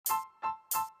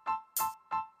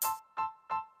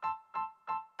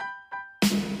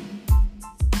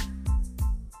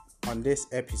On this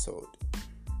episode,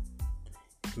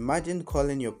 imagine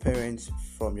calling your parents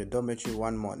from your dormitory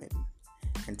one morning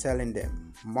and telling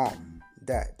them, "Mom,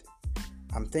 Dad,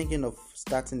 I'm thinking of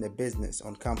starting a business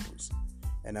on campus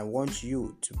and I want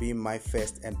you to be my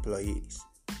first employees."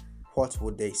 What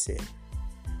would they say?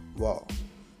 Well,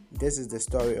 this is the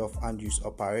story of Andrews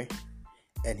Opare,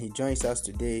 and he joins us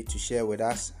today to share with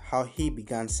us how he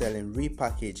began selling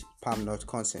repackaged palm nut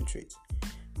concentrate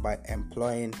by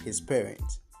employing his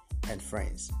parents and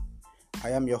friends.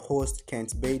 I am your host,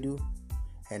 Kent Bedu,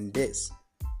 and this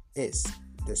is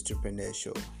the Stripreneur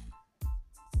Show.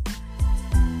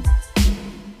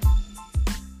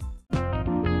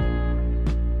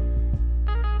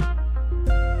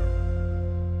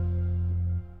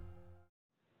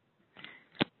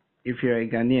 If you're a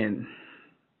Ghanaian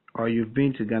or you've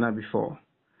been to Ghana before,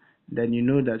 then you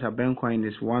know that abenquine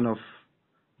is one of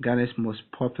Ghana's most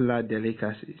popular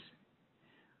delicacies.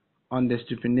 On the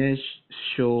Stripreneur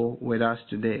Show with us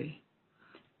today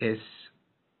is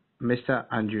Mr.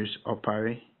 Andrews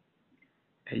Opare,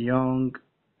 a young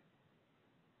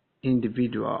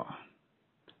individual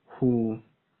who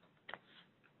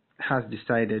has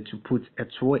decided to put a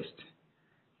twist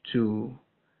to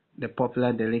the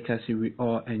popular delicacy we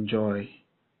all enjoy,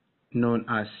 known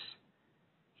as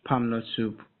palm nut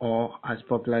soup, or as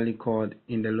popularly called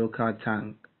in the local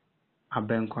tongue,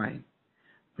 abenquine.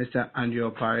 Mr.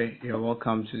 Andrew Opare, you're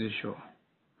welcome to the show.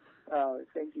 Oh,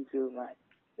 thank you so much.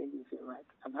 Thank you so much.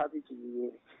 I'm happy to be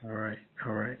here.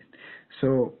 All right.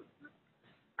 So,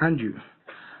 Andrew,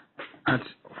 at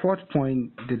what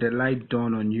point did the light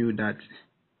dawn on you that,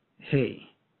 hey,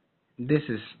 this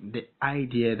is the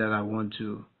idea that I want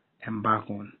to embark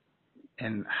on?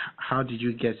 And how did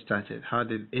you get started? How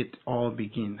did it all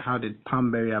begin? How did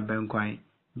Palmberry Abenquine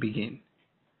begin?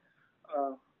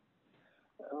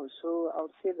 So I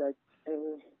would say that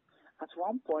at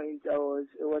one point it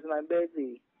was my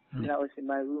birthday and I was in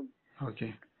my room.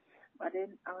 Okay. But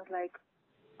then I was like,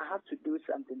 I have to do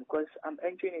something because I'm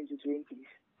entering into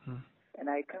 20s and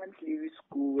I can't leave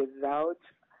school without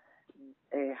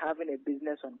having a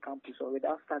business on campus or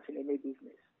without starting any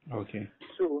business. Okay.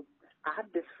 So I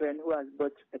had this friend who has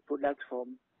bought a product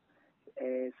from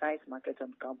Science Market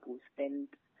on campus, and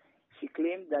she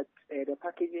claimed that the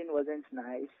packaging wasn't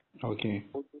nice. Okay.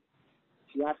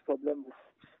 She has problems.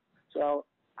 So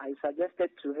I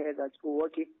suggested to her that,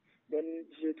 then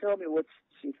she'll tell me what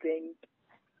she thinks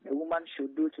the woman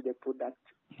should do to the product,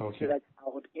 so that I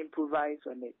would improvise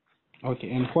on it.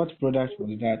 Okay, and what product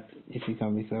was that, if you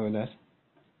can be clear with that?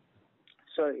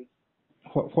 Sorry?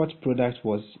 What product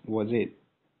was it?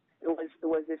 It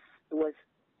was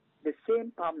the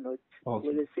same palm nut. Okay.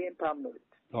 It was the same palm nut.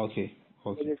 Okay. It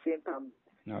was the same palm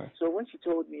nut. All right. So when she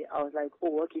told me, I was like,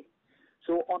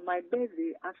 So on my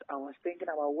birthday, as I was thinking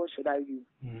about what should I do,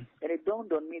 and it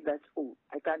dawned on me that,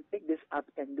 I can take this up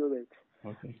and do it.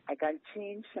 Okay. I can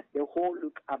change the whole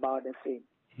look about the thing.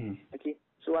 Okay.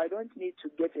 So I don't need to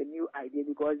get a new idea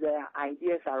because there are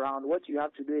ideas around. What you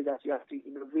have to do is that you have to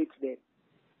innovate them.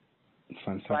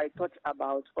 Fantastic. So I thought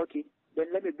about, then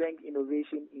let me bring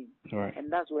innovation in. All right.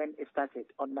 And that's when it started,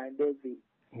 on my birthday.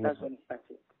 That's when it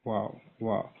started.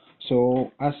 Wow.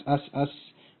 So as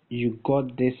you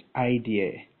got this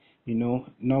idea,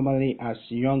 normally as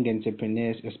young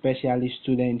entrepreneurs, especially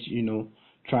students,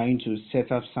 trying to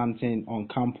set up something on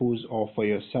campus or for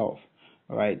yourself,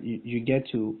 all right, you get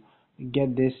to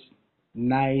get this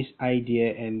nice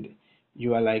idea and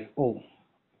you are like,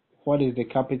 what is the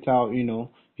capital?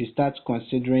 You start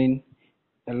considering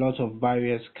a lot of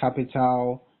barriers,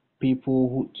 capital,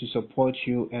 people to support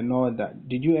you and all that.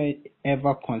 Did you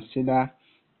ever consider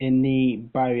any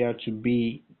barrier to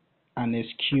be an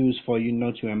excuse for you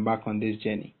not to embark on this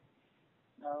journey?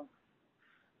 No.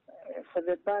 For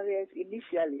the barriers,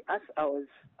 initially, as I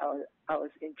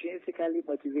was intrinsically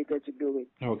motivated to do it.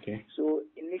 Okay. So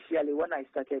initially, when I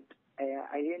started,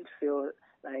 I didn't feel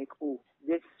like,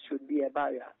 this should be a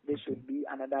barrier. This should be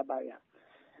another barrier.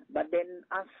 But then,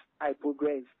 as I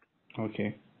progressed,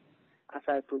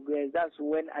 that's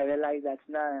when I realized that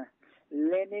now,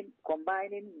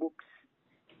 combining books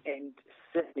and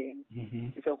selling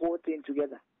is a whole thing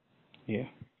together. Yeah.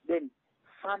 Then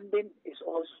funding is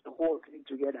also a whole thing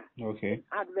together. Okay.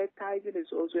 Advertising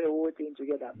is also a whole thing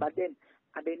together. But then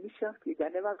at the initial stage, I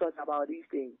never thought about these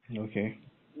things. Okay.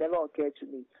 Never occurred to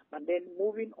me. But then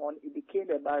moving on, it became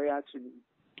a barrier to me.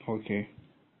 Okay.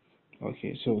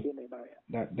 So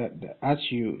that as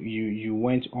you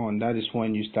went on, that is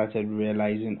when you started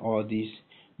realizing all these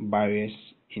barriers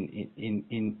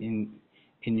in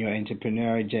your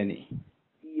entrepreneurial journey.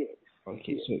 Yes.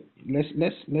 Okay. Yes. So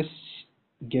let's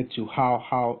get to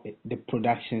how the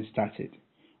production started.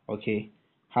 Okay.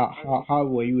 How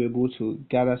were you able to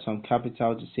gather some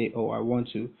capital to say, oh, I want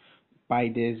to buy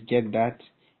this, get that,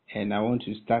 and I want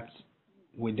to start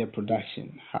with the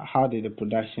production? How did the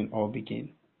production all begin?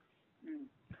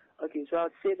 Okay, so I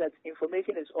would say that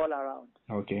information is all around.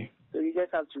 Okay. So you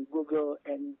just have to Google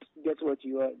and get what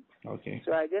you want. Okay.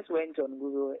 So I just went on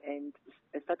Google and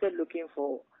I started looking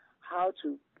for how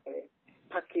to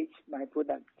package my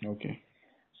product. Okay.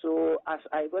 So as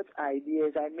I got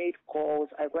ideas, I made calls.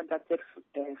 I contacted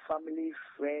family,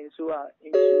 friends who are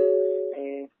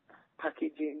into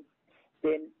packaging.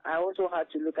 Then I also had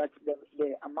to look at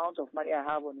the amount of money I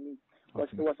have on me. Because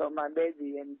it was on my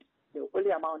birthday, and the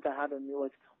only amount I had on me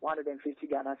was 150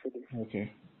 Ghana cedis.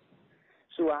 Okay.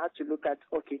 So I had to look at,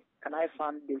 okay, can I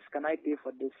fund this? Can I pay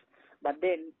for this? But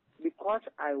then, because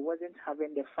I wasn't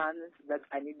having the funds that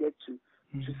I needed to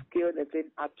scale the thing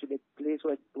up to the place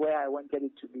where I wanted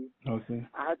it to be, okay,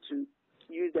 I had to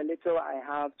use the little I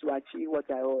have to achieve what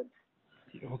I want.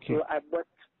 Okay. So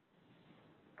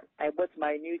I bought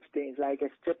minute things like a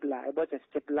stapler. I bought a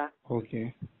stapler.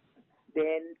 Okay.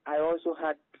 Then I also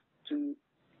had to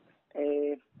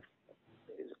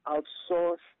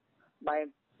outsource my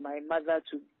mother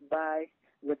to buy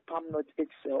the palm nut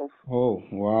itself. Oh,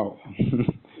 wow.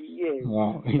 Yes.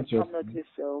 Wow. The palm nut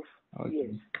itself.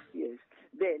 Okay. Yes.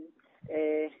 Then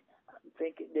I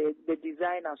think the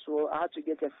design as well. I had to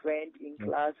get a friend in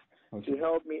class to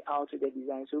help me out with the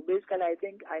design. So basically, I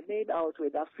think I made out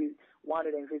with that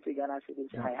 150 Ghana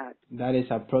cedis I had. That is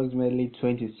approximately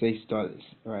 $26,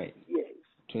 right? Yes.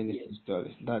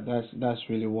 $26. That's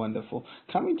really wonderful.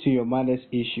 Coming to your mother's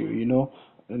issue,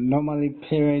 normally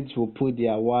parents will put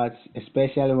their words,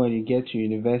 especially when you get to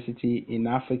university in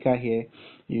Africa here.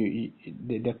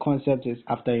 The concept is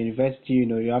after university,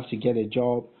 you have to get a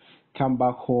job, come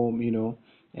back home,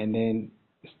 and then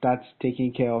start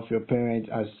taking care of your parents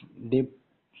as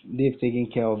they've taken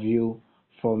care of you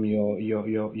from your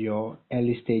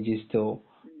early stages till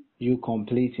you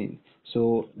completing.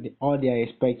 So all they are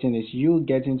expecting is you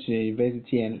getting to the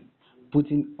university and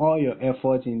putting all your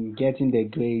effort in getting the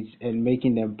grades and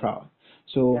making them proud.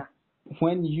 So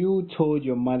when you told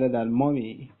your mother that,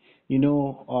 mommy,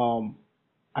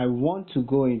 I want to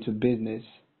go into business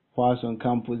whilst on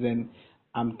campus, and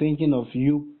I'm thinking of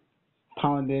you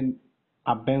pounding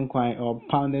a banquine or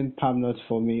pounding palm nuts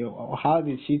for me, or how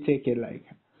did she take it like?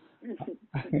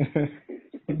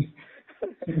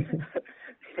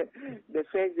 The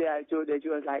first day I told her, she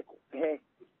was like, hey,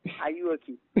 are you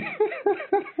okay?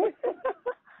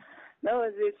 That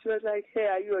was it. She was like, hey,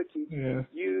 are you okay? Yeah.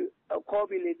 You call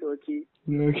me later, okay?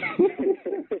 Okay.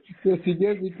 So she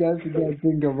gave me chance to go and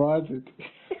think about it.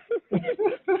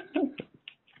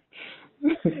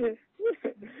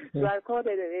 So I called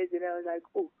her the next day and I was like,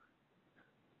 oh,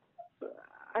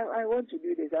 I want to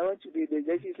do this. I want to do this.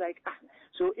 And she's like,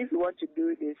 so if you want to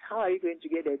do this, how are you going to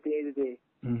get the things there?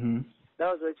 Mm-hmm.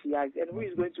 That was what she asked. And who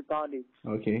is going to pound it?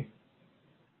 Okay.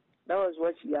 That was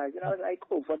what she asked. And I was like,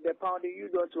 oh, for the pounding, you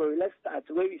don't worry. Let's start.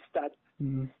 When we start,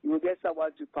 you will get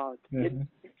someone to pound.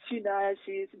 She's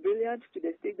brilliant to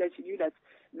the state that she knew that,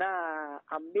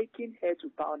 I'm making her to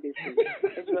pound this thing.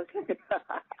 And she was like,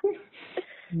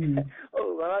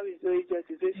 oh, my mom is so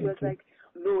interested. So she was like,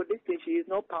 no, this thing, she is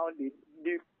not pounding.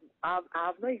 I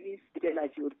have not even said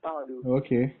that she would pound.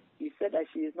 Okay. He said that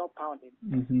she is not pounding.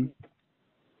 Mm-hmm.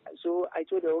 So I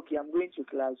told her, okay, I'm going to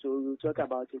class, so we'll talk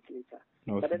about it later.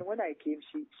 Okay. But then when I came,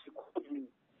 she called me.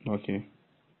 Okay.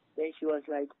 Then she was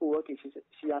like, oh, okay,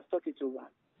 she has thought it over.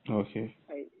 Okay.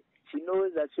 She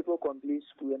knows that people complete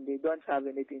school and they don't have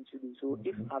anything to do. So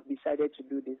if I've decided to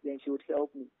do this, then she would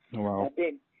help me. Wow.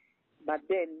 But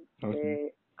then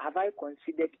have I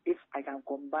considered if I can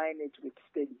combine it with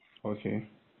studies? Okay.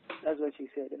 That's what she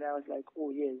said. And I was like,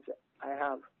 oh, yes, I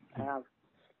have.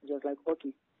 She was like,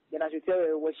 okay. Then I should tell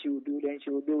her what she would do, then she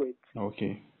will do it.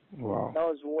 Okay. Wow. That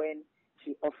was when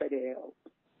she offered her help.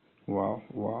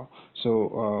 Wow.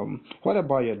 So, what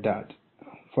about your dad?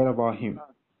 What about him?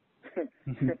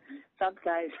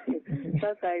 Sometimes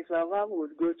my mom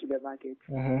would go to the market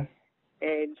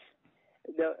and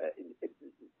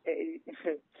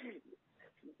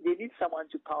they need someone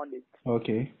to pound it.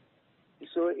 Okay.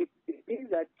 So it means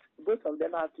that both of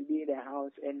them have to be in the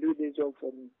house and do this job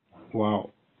for me.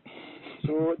 Wow.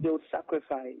 So they would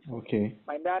sacrifice. Okay.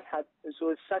 My dad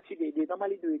so Saturday, they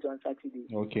normally do it on Saturday.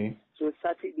 Okay. So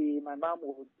Saturday, my mom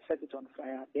would set it on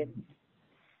fire. Then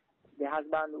the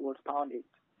husband would pound it.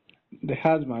 The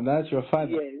husband, that's your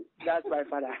father? Yes, that's my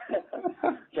father.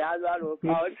 The husband will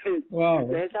pound it. Wow.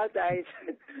 Then sometimes,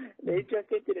 the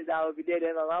interesting thing is I will be there,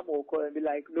 then my mom will call and be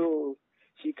like, no,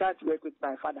 she can't work with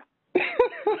my father.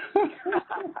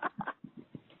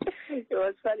 It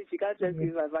was funny. She can't just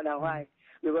give my father why,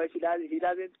 because he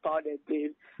doesn't pound the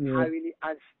thing really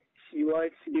as she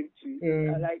wants him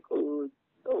to. I'm like, oh,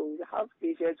 have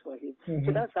patience for him.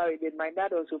 So that's how he did. My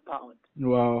dad also pound.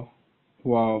 Wow.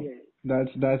 Yes.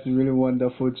 That's really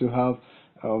wonderful to have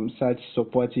such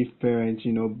supportive parents,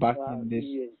 backing this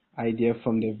idea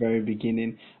from the very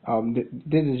beginning.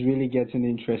 This is really getting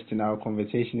interesting. Our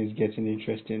conversation is getting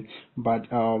interesting. But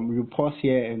we'll pause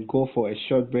here and go for a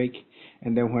short break,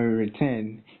 and then when we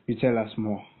return, you tell us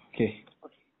more. Okay.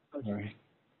 All right.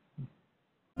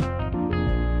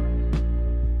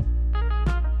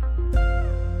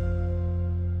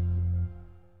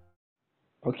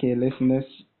 Okay, listeners,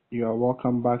 you are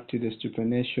welcome back to the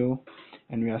Stupendous Show,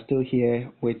 and we are still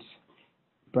here with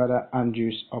Brother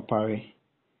Andrews Opare,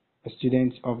 a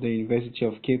student of the University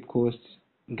of Cape Coast,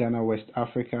 Ghana, West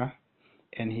Africa,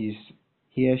 and he's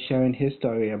here sharing his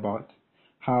story about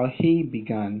how he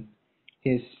began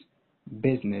his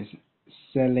business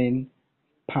selling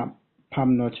pounded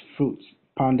palm nut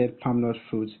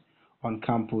fruits on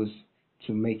campus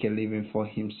to make a living for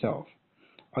himself.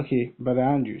 Okay, Brother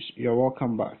Andrews, you're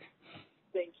welcome back.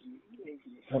 Thank you.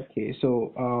 Okay,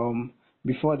 so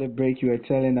before the break, you were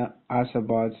telling us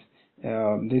about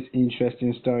this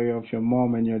interesting story of your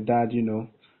mom and your dad,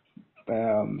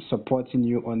 supporting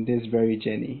you on this very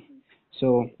journey.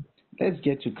 So let's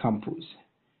get to campus.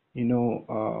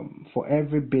 For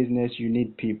every business, you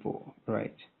need people,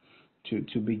 right?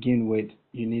 To begin with,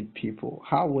 you need people.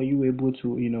 How were you able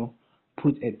to,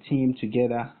 put a team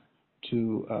together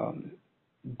to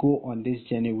go on this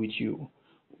journey with you?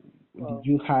 Did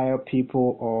you hire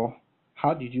people, or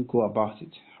how did you go about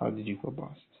it?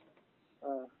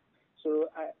 So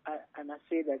I must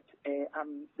say that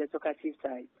I'm the talkative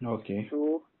type. Okay.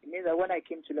 So it means that when I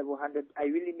came to level 100, I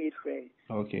really made friends.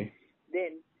 Okay.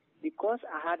 Then, because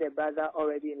I had a brother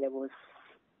already in level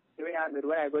 300,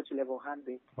 when I got to level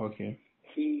 100, okay,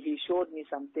 he showed me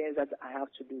some things that I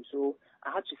have to do. So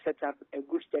I had to set up a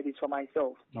group studies for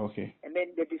myself. Okay. And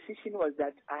then the decision was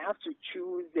that I have to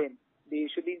choose them. They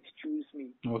shouldn't choose me.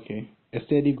 Okay. A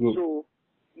study group. So,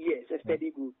 yes, a study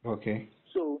group. Okay.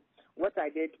 So what I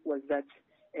did was that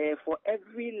for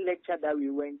every lecture that we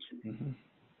went to,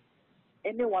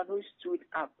 anyone who stood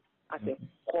up as a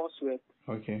coursework,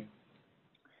 okay,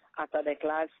 after the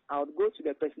class, I would go to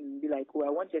the person and be like, oh, I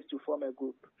want us to form a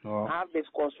group. I have this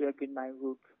coursework in my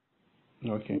group.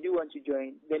 Okay. Do you want to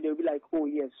join? Then they'll be like, oh,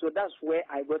 yes. So that's where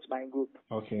I got my group.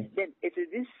 Okay. Then it is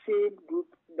this same group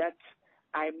that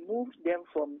I moved them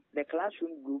from the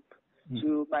classroom group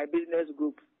to my business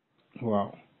group.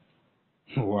 Wow.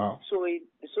 Wow.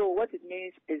 So what it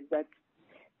means is that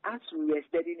as we were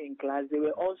studying in class, they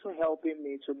were also helping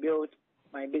me to build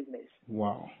my business.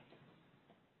 Wow.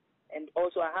 And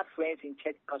also I had friends in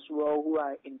church as well who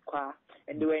are in choir,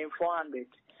 and they were in 400.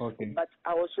 Okay. But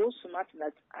I was so smart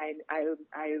that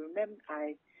I remember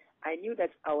I knew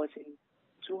that I was in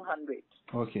 200.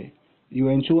 Okay. You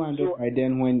were in 200 by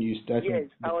then when you started? Yes,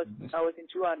 I was in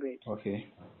 200. Okay.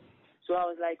 So I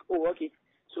was like, oh, okay.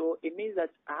 So it means that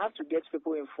I have to get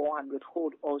people in 400 who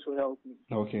would also help me.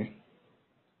 Okay.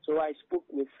 So I spoke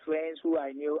with friends who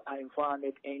I knew are in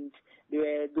 400, and they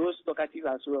were those talkative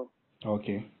as well.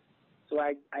 Okay. So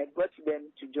I got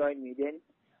them to join me. Then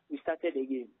we started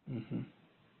again.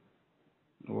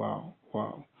 Wow.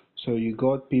 So you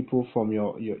got people from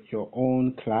your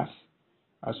own class,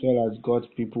 as well as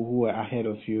got people who were ahead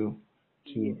of you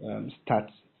to start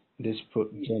this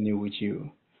journey with you.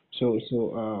 So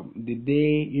did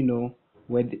they,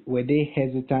 were they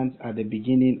hesitant at the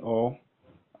beginning, or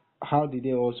how did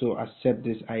they also accept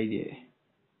this idea?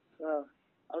 Well,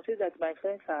 I'll say that my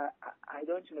friends are, I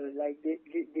don't know, like they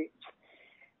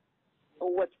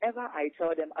whatever I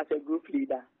tell them as a group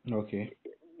leader, okay,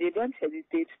 they don't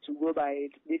hesitate to go by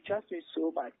it. They trust me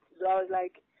so much. So I was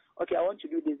like, okay, I want to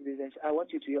do this business. I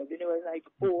want you to help. Then they were like,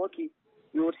 oh, okay,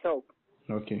 you would help.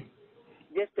 Okay.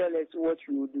 Just tell us what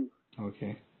you will do.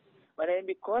 Okay. But then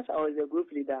because I was a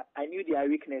group leader, I knew their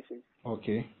weaknesses.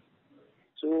 Okay.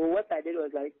 So what I did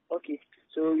was like, okay,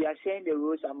 so we are sharing the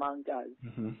roles among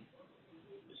us.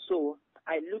 So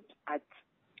I looked at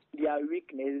their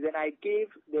weakness, and I gave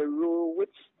the role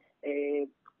which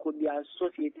could be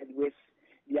associated with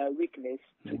their weakness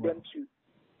to them to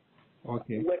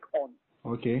work on.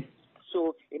 Okay.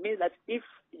 So it means that if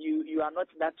you are not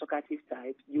that talkative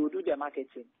type, you will do the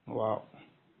marketing. Wow.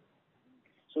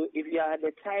 So if you are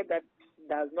the type that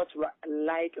does not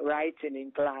like writing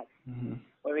in class,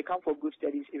 when we come for group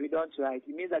studies, if you don't write,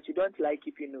 it means that you don't like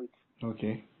keeping notes.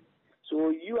 Okay. So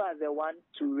you are the one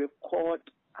to record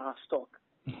our stock.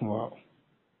 Wow.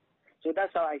 So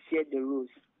that's how I shared the rules.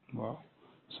 Wow.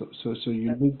 So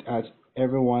you looked at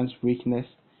everyone's weakness,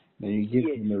 then you give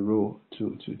them a role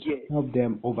to help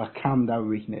them overcome that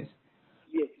weakness.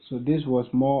 Yes. So this was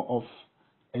more of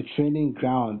a training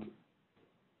ground.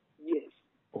 Yes.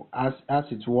 As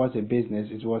it was a business,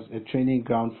 it was a training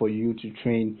ground for you to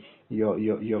train your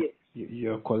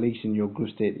colleagues in your group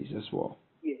studies as well.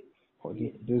 Yes. Oh,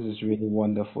 this is really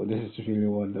wonderful. This is really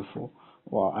wonderful.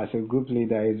 Well, as a group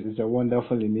leader, it's a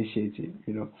wonderful initiative,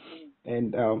 you know.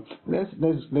 And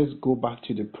let's go back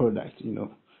to the product, you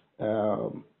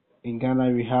know. In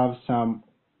Ghana, we have some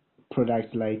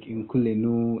products like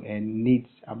Nkulenu and Neat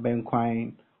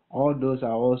Abenquine. All those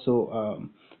are also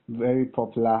very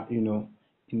popular, you know,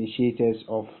 initiators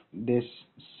of this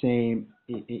same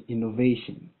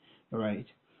innovation, right?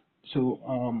 So,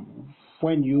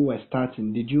 when you were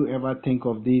starting, did you ever think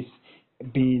of this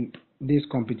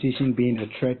competition being a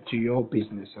threat to your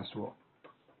business as well?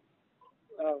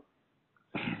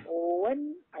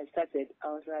 When I started, I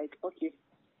was like, okay,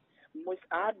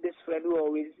 I had this friend who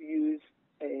always is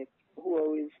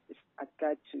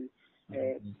attached to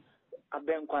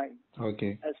Abenquine.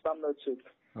 Okay. As spam not soap.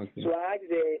 Okay. So I asked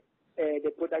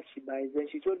the product she buys. Then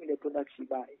she told me the product she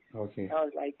buys. Okay. I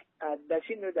was like, does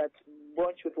she know that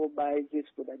bunch of people buy this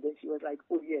product? Then she was like,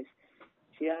 oh yes,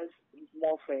 she has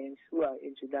more friends who are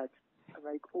into that. I'm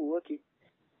like, oh okay.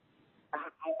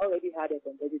 I already had a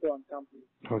competitor on campus.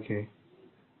 Okay.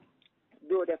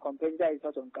 Though the competitor is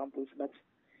not on campus, but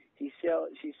she sells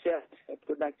her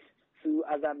product through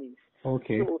other means.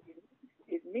 Okay. So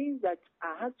it means that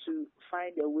I had to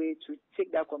find a way to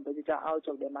take that competitor out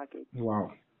of the market.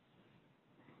 Wow.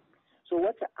 So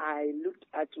what I looked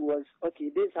at was, okay,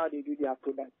 this is how they do their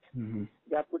product. Mm-hmm.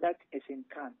 Their product is in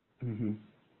can. Mm-hmm.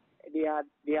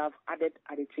 They have added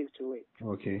additives to it.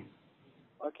 Okay.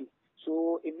 Okay.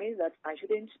 So it means that I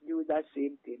shouldn't do that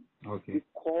same thing. Okay.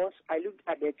 Because I looked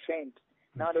at the trend.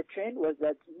 Now the trend was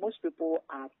that most people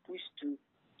are pushed to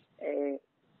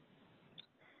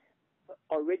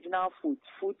original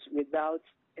foods without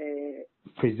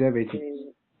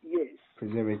preservatives. Yes.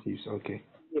 Preservatives. Okay.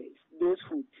 Yes, those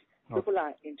foods. Okay. People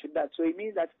are into that. So it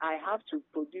means that I have to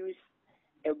produce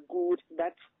a good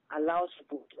that allows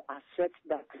people to accept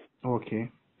that. Okay.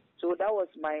 So that was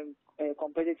my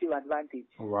competitive advantage.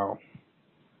 Wow.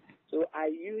 So I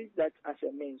use that as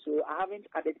a means. So I haven't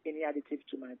added any additive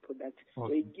to my product. Okay.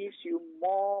 So it gives you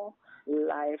more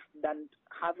life than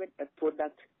having a product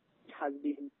that has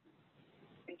been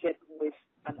injected with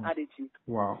an additive.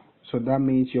 Wow. So that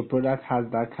means your product has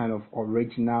that kind of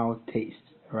original taste,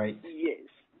 right? Yes.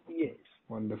 Yes.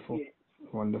 Wonderful. Yes.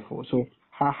 Wonderful. So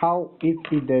how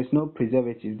if there's no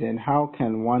preservative, then how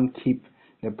can one keep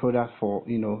the product for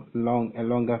a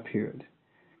longer period?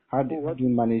 How do you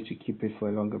manage to keep it for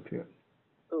a longer period?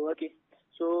 Oh, okay.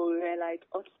 So we're like,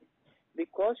 okay,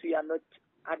 because we are not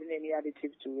adding any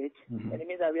additive to it, and it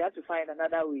means that we have to find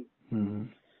another way. Mm-hmm.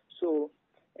 So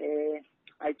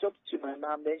I talked to my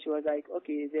mom. Then she was like,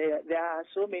 okay, there are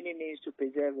so many means to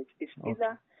preserve it. It's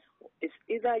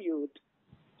either you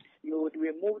would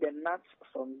remove the nuts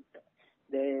from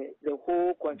the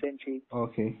whole concentrate.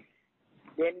 Okay.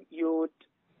 Then you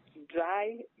would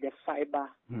dry the fiber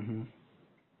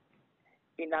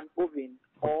in an oven,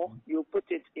 or you put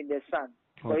it in the sun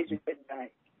for it to get dry.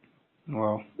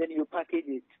 Wow. Then you package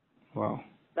it. Wow.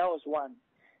 That was one.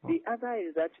 The other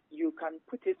is that you can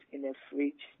put it in a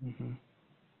fridge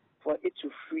for it to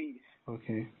freeze.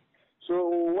 Okay.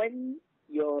 So when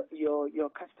your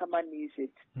customer needs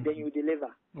it, then you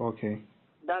deliver. Okay.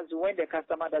 That's when the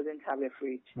customer doesn't have a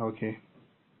fridge. Okay.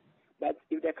 But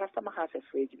if the customer has a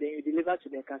fridge, then you deliver to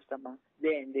the customer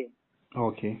there and then.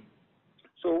 Okay.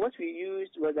 So what we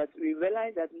used was that we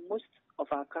realized that most of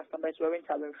our customers weren't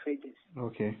having fridges.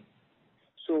 Okay.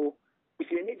 So if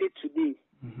you need it today,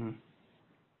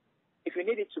 if you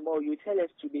need it tomorrow, you tell us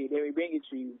today, then we bring it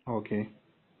to you. Okay.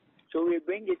 So we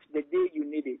bring it the day you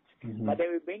need it, but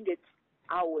then we bring it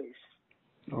hours.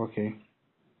 Okay.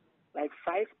 Like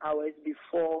 5 hours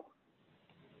before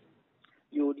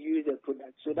you would use the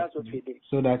product. So that's what we did.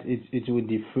 So that it will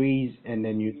defreeze and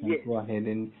then you can go ahead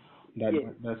and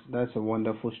that's a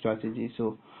wonderful strategy.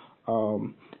 So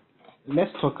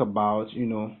let's talk about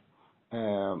your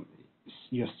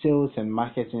sales and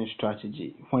marketing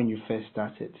strategy when you first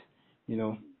started.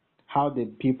 How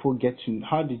did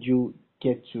you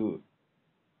get to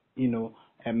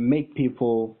make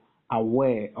people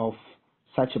aware of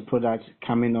such a product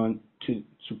coming on to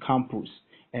campus,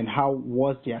 and how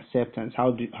was the acceptance?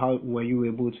 How were you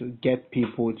able to get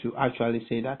people to actually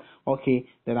say that, okay,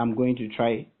 then I'm going to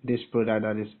try this product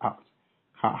that is out?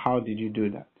 How did you do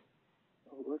that?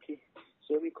 Okay.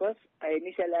 So because I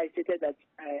initially stated that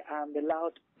I am the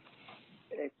loud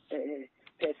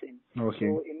person. Okay.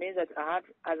 So it means that I had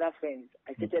other friends.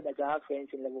 I stated that I have friends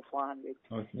in level 400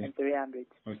 and 300.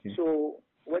 Okay. So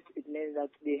what it means that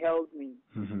they helped me.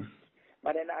 Mm-hmm.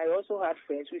 But then I also had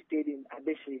friends who stayed in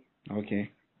Adeshi.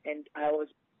 Okay. And I was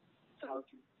out.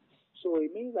 So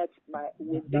it means that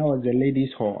that was the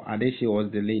ladies' hall. Adeshi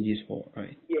was the ladies' hall,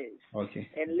 right? Yes. Okay.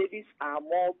 And ladies are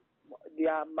more. They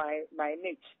are my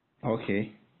niche.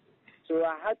 Okay. So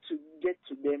I had to get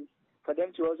to them for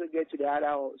them to also get to the other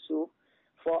hall. So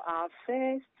for our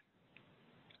first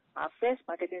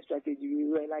marketing strategy,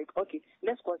 we were like, okay,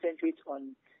 let's concentrate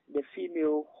on the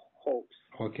female halls.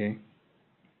 Okay.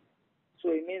 So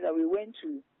it means that we went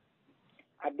to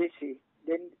Adeshi.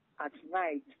 Then at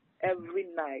night, every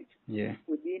night,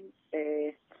 within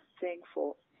thing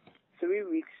for 3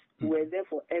 weeks, we were there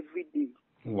for every day.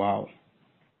 Wow.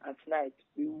 At night,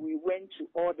 we went to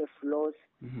all the floors,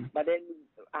 but then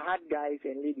I had guys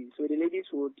and ladies. So the ladies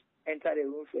would enter the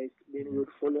room first, then we would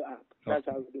follow up. That's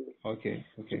how we do it. Okay.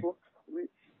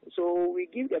 So we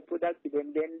give the product to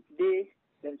them, then they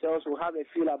themselves will have a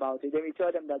feel about it. Then we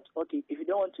tell them that, okay, if you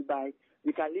don't want to buy,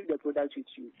 we can leave the product with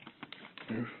you.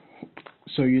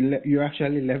 So you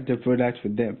actually left the product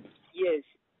with them? Yes,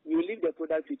 we leave the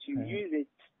product with you. Use it.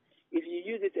 If you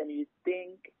use it and you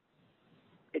think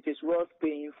it is worth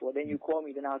paying for, then you call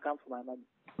me, then I'll come for my money.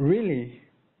 Really?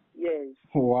 Yes.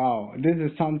 Wow, this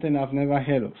is something I've never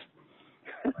heard of.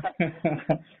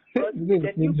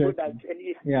 It's a new product. And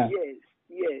yes.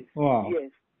 Wow.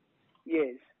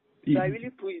 Yes. So I really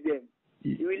pushed them.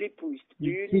 You really pushed.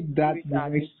 You took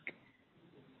that risk.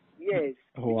 Yes.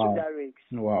 Wow. You took that risk.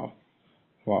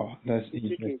 Wow. That's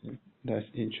interesting. That's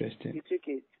interesting. You took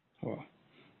it. Wow.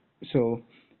 So,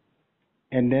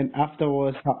 and then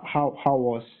afterwards, how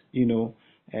was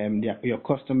your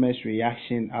customers'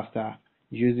 reaction after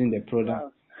using the product?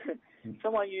 Wow.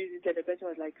 Someone used it and the person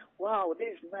was like, wow,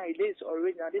 this is nice, this is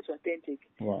original, this is authentic.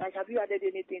 Wow. Like, have you added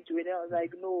anything to it? And I was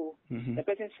like, no. The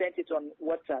person sent it on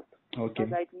WhatsApp. Okay. I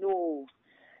was like, no.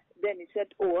 Then he said,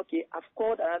 oh, okay, I've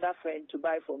called another friend to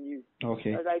buy from you.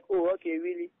 Okay. I was like, oh, okay,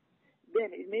 really?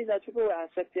 Then it means that people were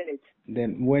accepting it.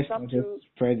 Then word started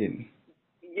spreading.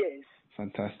 Yes.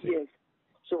 Fantastic. Yes.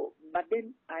 So, but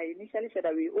then I initially said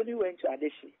that we only went to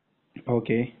Adeshi.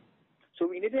 Okay. So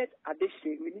we needed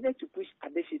Adeshi. We needed to push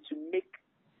Adeshi to make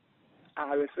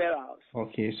our referrals.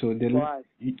 Okay, so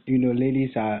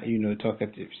ladies are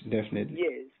talkatives, definitely.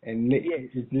 Yes. And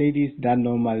it's ladies that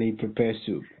normally prepare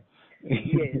soup.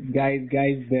 Yes.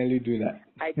 guys barely do that.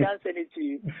 I can't send it to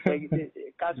you.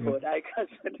 Casford, I can't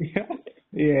send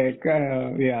it.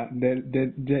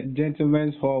 The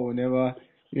gentleman's hall will never,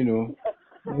 they don't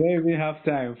even have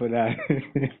time for that.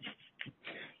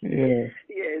 Yeah.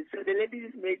 Yes, so the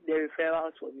ladies make the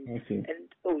referrals for me. Okay. And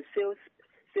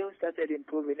sales started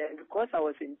improving. And because I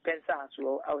was in Pensa as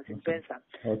well, I was in Pensa.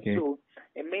 Okay. So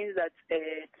it means that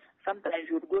sometimes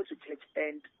you would go to church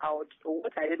and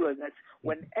what I did was that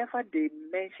whenever they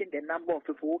mention the number of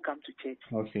people who come to church,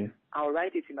 okay, I'll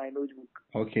write it in my notebook.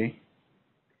 Okay.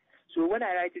 So when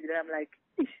I write it, then I'm like,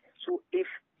 so if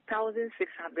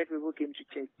 1,600 people came to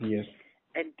church, yes,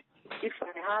 and if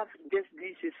I have just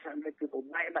these 600 people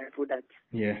buy my product,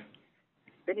 yeah,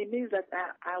 then it means that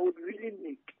I would really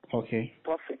make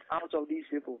profit out of these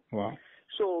people. Wow.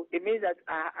 So it means that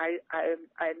I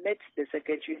met the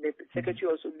secretary. The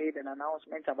secretary also made an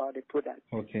announcement about the product.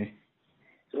 Okay.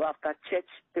 So after church,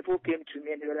 people came to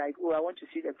me and they were like, oh, I want to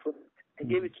see the product. I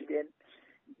gave it to them.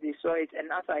 They saw it. And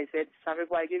after I said, some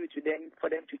people, I gave it to them for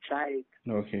them to try it.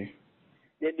 Okay.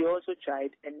 Then they also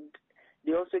tried and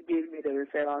they also gave me the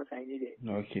referrals I needed.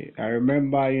 Okay. I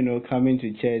remember, coming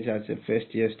to church as a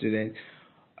first-year student.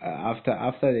 After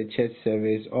the church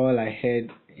service, all I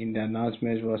heard in the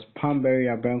announcements was Pambury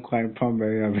Abenkwan,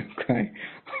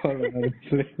 all over the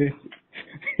place.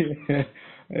 Yeah,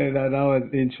 and that was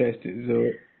interesting.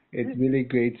 So it's really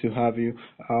great to have you.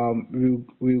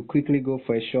 We'll quickly go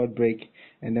for a short break,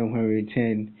 and then when we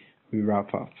return, we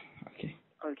wrap up. Okay.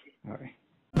 Okay. All right.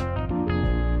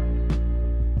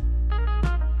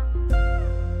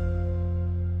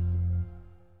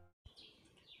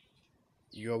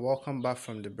 You're welcome back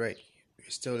from the break. We're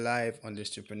still live on the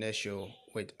Entrepreneur Show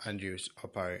with Andrews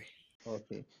Opare.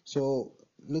 Okay, so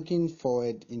looking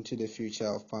forward into the future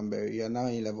of Pambury, you are now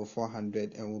in level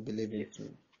 400 and will be leaving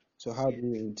soon. So how do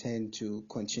you intend to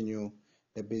continue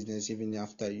the business even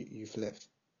after you've left?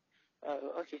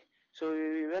 Okay, so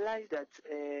we realized that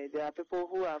there are people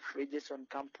who have fridges on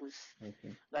campus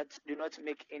that do not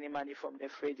make any money from the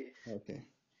fridges. Okay.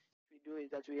 What we do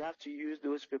is that we have to use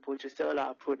those people to sell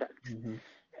our product.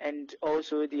 And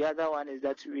also the other one is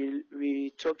that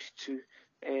we talked to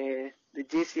the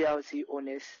JCLC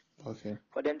owners Okay.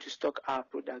 for them to stock our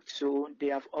product. So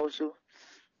they are also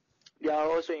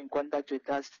in contact with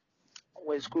us.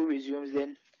 When school resumes,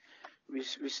 then we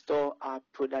store our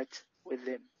product with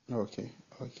them. Okay.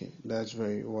 Okay. That's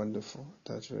very wonderful.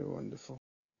 That's very wonderful.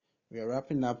 We are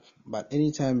wrapping up, but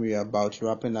anytime we are about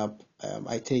wrapping up,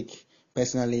 I take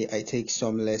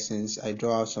some lessons. I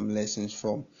draw out some lessons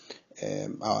from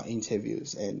our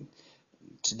interviews, and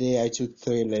today I took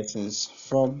 3 lessons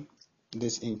from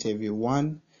this interview.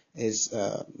 One is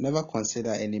never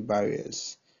consider any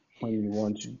barriers when you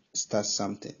want to start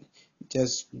something.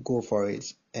 Just go for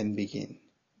it and begin.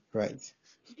 Right?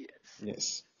 Yes.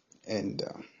 Yes. And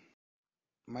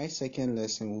my second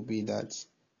lesson will be that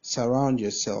surround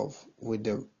yourself with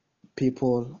the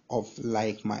people of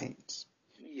like minds,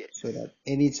 Yes. so that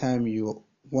anytime you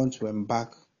want to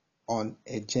embark on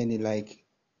a journey like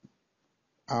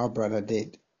our brother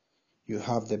did, you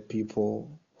have the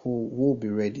people who will be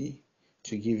ready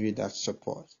to give you that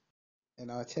support. And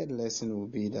our third lesson will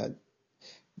be that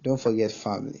don't forget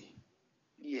family.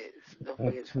 Yes. Don't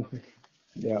forget family.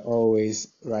 They are always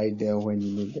right there when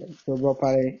you need them. So,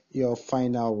 Bapale, your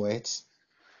final words.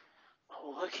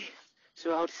 Oh, okay.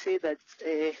 So I would say that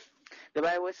the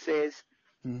Bible says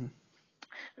Mm-hmm.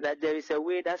 that there is a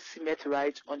way that seemeth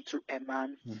right unto a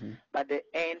man, Mm-hmm. but the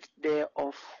end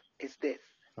thereof is death.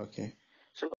 Okay.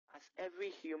 So, as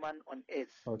every human on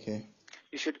earth, Okay.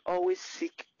 you should always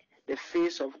seek the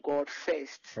face of God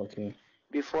first Okay.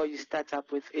 before you start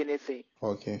up with anything.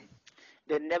 Okay.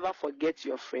 Then never forget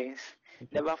your friends, Okay.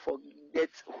 never forget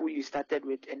who you started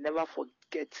with, and never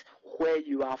forget where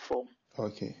you are from.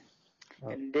 Okay.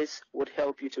 And this would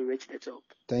help you to reach the top.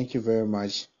 Thank you very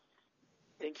much.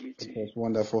 Thank you It too. was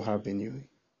wonderful having you.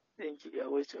 Thank you. You're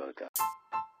always welcome.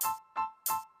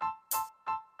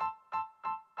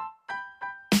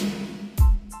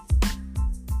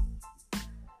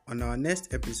 On our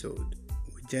next episode,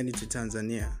 we journey to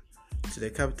Tanzania, to the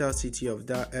capital city of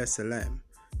Dar es Salaam,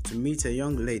 to meet a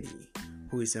young lady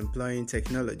who is employing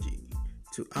technology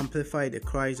to amplify the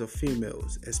cries of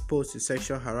females exposed to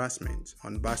sexual harassment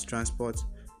on bus transport,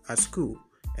 at school,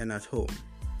 and at home.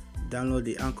 Download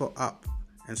the Anchor app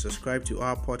and subscribe to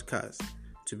our podcast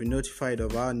to be notified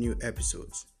of our new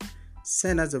episodes.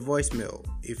 Send us a voicemail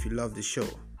if you love the show,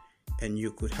 and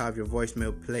you could have your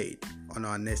voicemail played on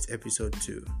our next episode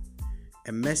too.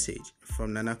 A message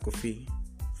from Nana Kofi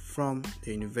from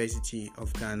the University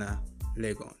of Ghana,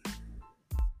 Legon.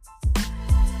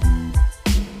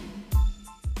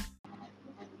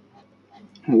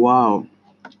 Wow,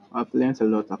 I've learned a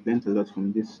lot. I've learned a lot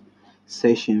from this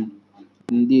session.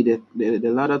 Indeed, the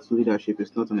ladder to leadership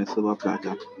is not on a silver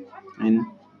platter. And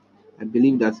I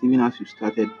believe that even as you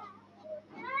started,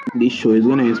 this show is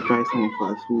going to inspire some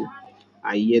of us who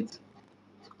are yet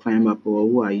to climb up or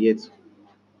who are yet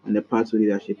on the path to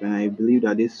leadership. And I believe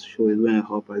that this show is going to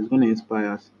help us, it's going to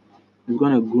inspire us, it's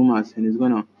going to groom us, and it's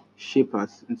going to shape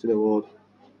us into the world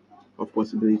of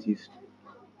possibilities.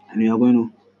 And we are going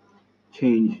to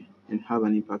change and have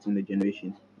an impact on the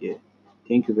generation. Yeah.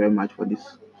 Thank you very much for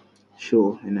this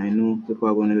show. And I know people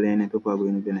are going to learn and people are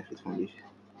going to benefit from this.